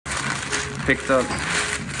picked up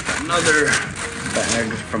another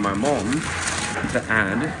bag from my mom to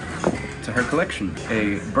add to her collection.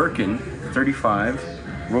 A Birkin 35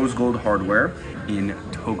 rose gold hardware in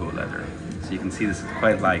Togo leather. So you can see this is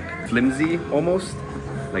quite like flimsy almost.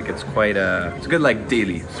 Like it's quite it's a good like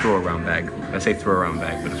daily throw around bag. I say throw around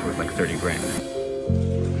bag, but it's worth like 30 grand.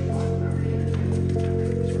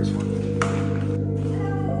 First one.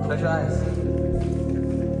 Close your eyes.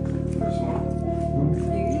 First one.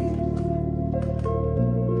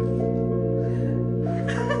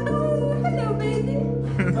 Hello, baby.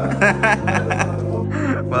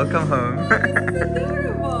 Welcome home. It's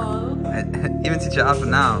adorable. I even teach you outfit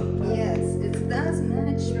now. Yes, it does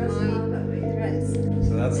match my dress.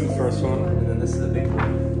 So that's the first one, and then this is the big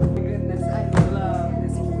one. Oh my goodness, I love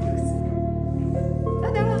this box.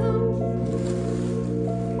 Ta-da!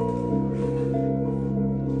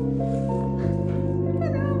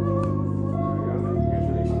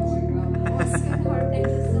 Awesome, thank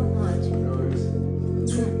you so much.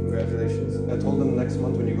 Congratulations. I told them next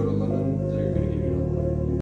month when you